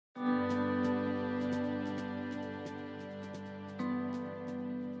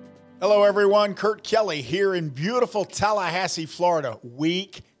Hello, everyone. Kurt Kelly here in beautiful Tallahassee, Florida,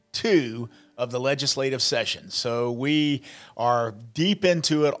 week 2 of the legislative session. So we are deep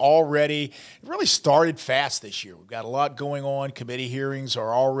into it already. It really started fast this year. We've got a lot going on. Committee hearings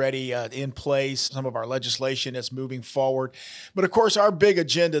are already in place. Some of our legislation is moving forward. But of course, our big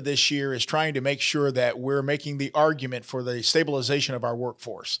agenda this year is trying to make sure that we're making the argument for the stabilization of our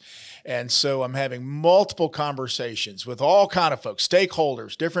workforce. And so I'm having multiple conversations with all kind of folks,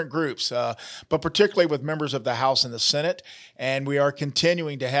 stakeholders, different groups, but particularly with members of the House and the Senate. And we are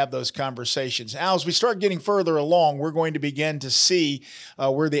continuing to have those conversations. Now, as we start getting further along, we're going to begin to see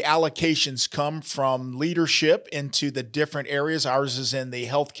where the allocations come from leadership into the different areas. Ours is in the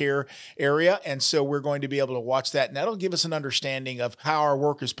healthcare area, and so we're going to be able to watch that, and that'll give us an understanding of how our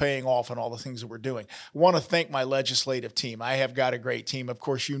work is paying off and all the things that we're doing. I want to thank my legislative team. I have got a great team. Of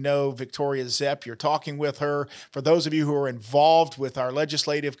course, you know Victoria Zepp. You're talking with her. For those of you who are involved with our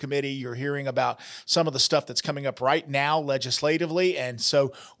legislative committee, you're hearing about some of the stuff that's coming up right now legislatively, and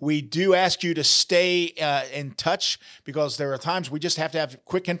so we do ask you to stay in touch, because there are times we just have to have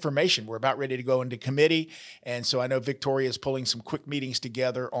quick information. We're about ready to go into committee, and so I know Victoria is pulling some quick meetings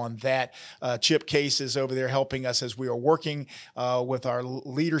together on that. Chip Case is over there helping us as we are working with our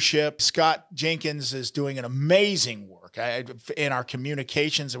leadership. Scott Jenkins is doing an amazing work in our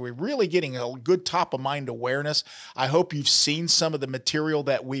communications, and we're really getting a good top-of-mind awareness. I hope you've seen some of the material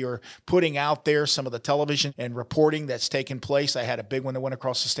that we are putting out there, some of the television and reporting that's taken place. I had a big one that went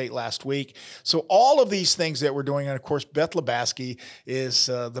across the state last week. So all of these things that we're doing, and of course, Beth Lebaski is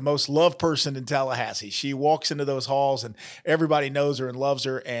the most loved person in Tallahassee. She walks into those halls and everybody knows her and loves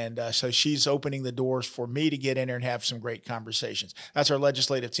her. And so she's opening the doors for me to get in there and have some great conversations. That's our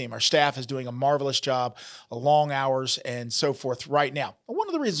legislative team. Our staff is doing a marvelous job, long hours and so forth right now. One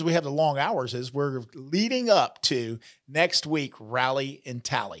of the reasons we have the long hours is we're leading up to next week, Rally and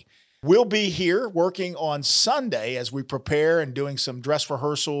Tally. We'll be here working on Sunday as we prepare and doing some dress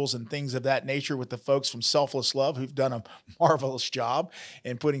rehearsals and things of that nature with the folks from Selfless Love, who've done a marvelous job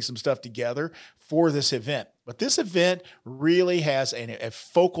in putting some stuff together for this event. But this event really has a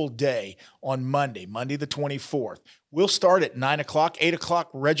focal day on Monday the 24th. We'll start at 9 o'clock, 8 o'clock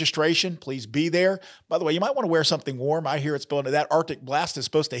registration. Please be there. By the way, you might want to wear something warm. I hear it's supposed to, that Arctic blast is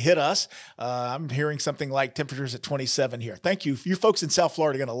supposed to hit us. I'm hearing something like temperatures at 27 here. Thank you. You folks in South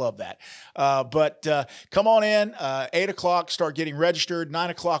Florida are going to love that. But come on in, 8 o'clock, start getting registered. 9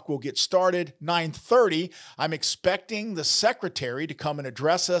 o'clock, we'll get started. 9:30, I'm expecting the secretary to come and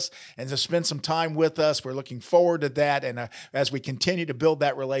address us and to spend some time with us. We're looking forward to that, and as we continue to build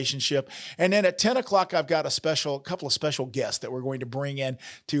that relationship. And then at 10 o'clock, I've got a couple of special guests that we're going to bring in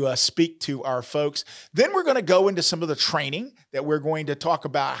to speak to our folks. Then we're going to go into some of the training that we're going to talk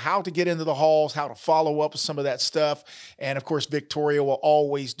about, how to get into the halls, how to follow up with some of that stuff. And of course, Victoria will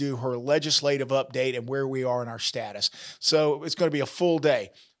always do her legislative update and where we are in our status. So it's going to be a full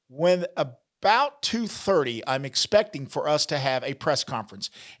day. When about 2:30, I'm expecting for us to have a press conference.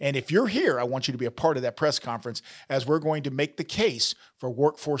 And if you're here, I want you to be a part of that press conference, as we're going to make the case for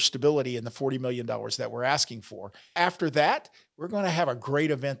workforce stability and the $40 million that we're asking for. After that, we're going to have a great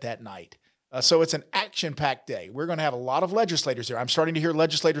event that night. So it's an action-packed day. We're going to have a lot of legislators there. I'm starting to hear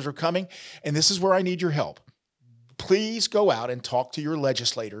legislators are coming, and this is where I need your help. Please go out and talk to your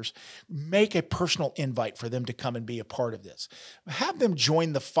legislators. Make a personal invite for them to come and be a part of this. Have them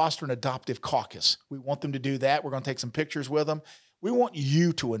join the Foster and Adoptive Caucus. We want them to do that. We're going to take some pictures with them. We want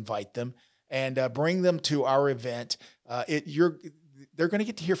you to invite them and bring them to our event. They're going to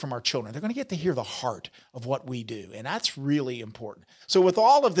get to hear from our children. They're going to get to hear the heart of what we do, and that's really important. So with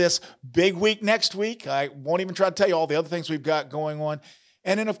all of this, big week next week. I won't even try to tell you all the other things we've got going on.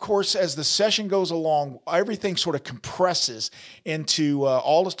 And then, of course, as the session goes along, everything sort of compresses into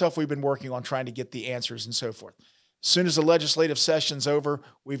all the stuff we've been working on, trying to get the answers and so forth. As soon as the legislative session's over,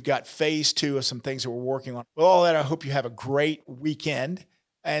 we've got phase 2 of some things that we're working on. With all that, I hope you have a great weekend,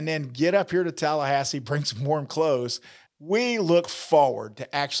 and then get up here to Tallahassee, bring some warm clothes. We look forward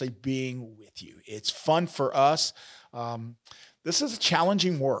to actually being with you. It's fun for us. This is a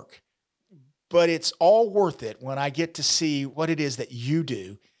challenging work, but it's all worth it when I get to see what it is that you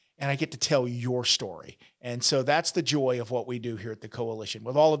do, and I get to tell your story. And so that's the joy of what we do here at the Coalition.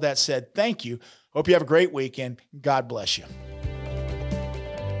 With all of that said, thank you. Hope you have a great weekend. God bless you.